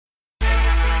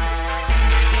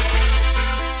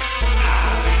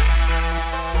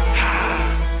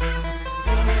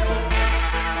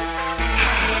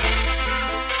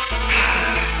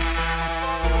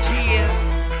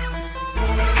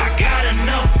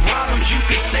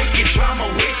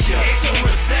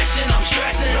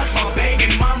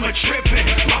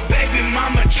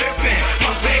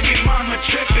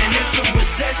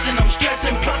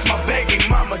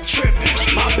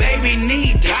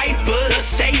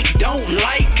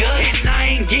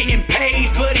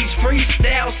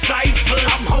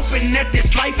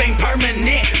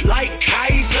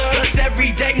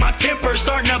temper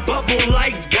starting to bubble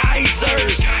like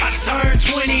geysers. I turned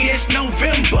 20 this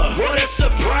November. What a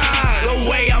surprise. The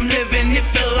way I'm living, it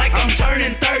feel like I'm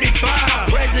turning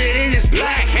 35. President is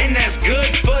black, and that's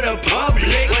good for the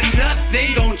public. But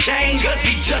nothing gon' change, cause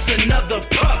he's just another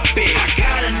puppet. I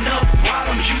got enough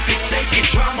problems, you could take your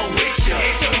drama with you.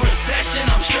 It's a recession,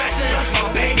 I'm stressing, that's my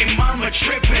baby mama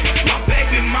trippin'. My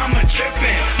baby mama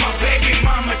trippin', my baby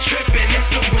mama trippin'.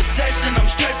 It's a recession, I'm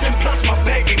stressing, plus my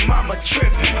baby mama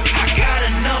trippin'. I got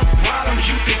enough problems,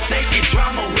 you could take your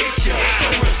drama with you. It's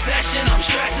a recession, I'm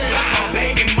stressing, that's my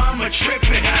baby mama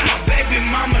trippin'. My baby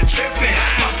mama trippin',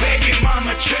 my baby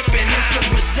mama trippin'. It's a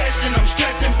recession, I'm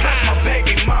stressing, plus my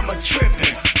baby mama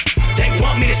trippin'. They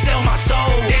want me to sell my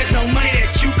soul. There's no money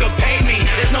that you could pay me.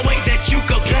 There's no way that you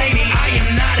could play me. I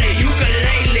am not a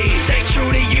ukulele. Stay true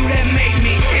to you that made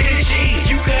me. Energy,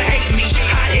 you could hate me.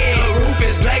 Hot air, the roof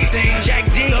is blazing.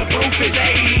 Jack D, the proof is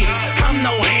 80. I'm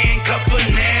no handcuffer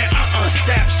now.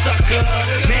 Sap sucker.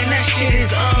 Man, that shit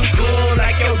is uncool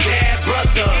like your dad,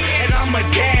 brother. And I'm a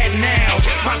dad now.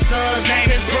 My son's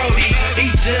name is Brody. He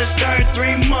just turned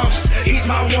 3 months. He's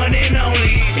my one and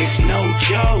only. It's no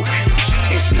joke.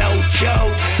 It's no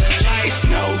joke. It's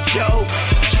no joke.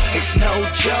 It's no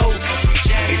joke.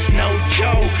 It's no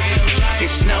joke.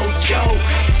 It's no joke.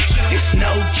 It's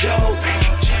no joke.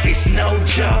 It's no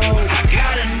joke. I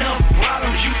got enough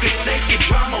problems, you could take your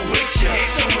drama with you.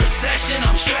 It's a recession,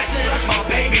 I'm stressing, that's my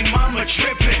baby mama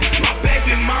trippin'. My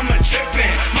baby mama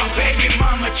trippin'. My baby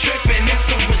mama trippin'. It's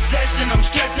a recession, I'm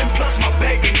stressing, plus my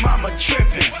baby mama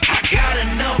trippin'. I got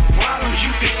enough problems,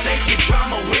 you could take your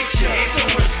drama with you. It's a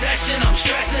recession, I'm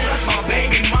stressing, that's my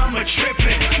baby mama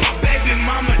trippin'. My baby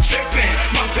mama trippin'.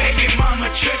 My baby mama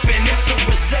trippin'. It's a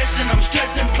recession, I'm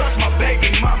stressing, plus my baby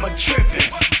mama trippin'.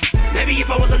 Maybe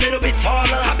if I was a little bit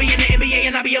taller, I'd be in the NBA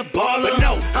and I'd be a baller. But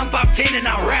no, I'm 5'10" and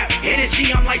I rap.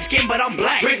 Energy, I'm light skinned but I'm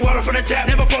black. Drink water from the tap,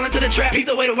 never fall into the trap. Peep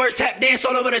the way the words tap, dance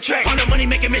all over the track. On the money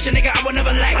making mission, nigga, I will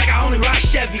never lack. Like I only ride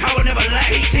Chevy, I will never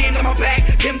lack. 18 on my back,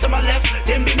 them to my left.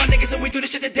 Them be my niggas and we do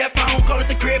this shit to death. I don't call it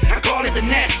the crib, I call it the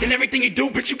nest. And everything you do,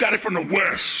 bitch, you got it from the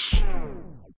west.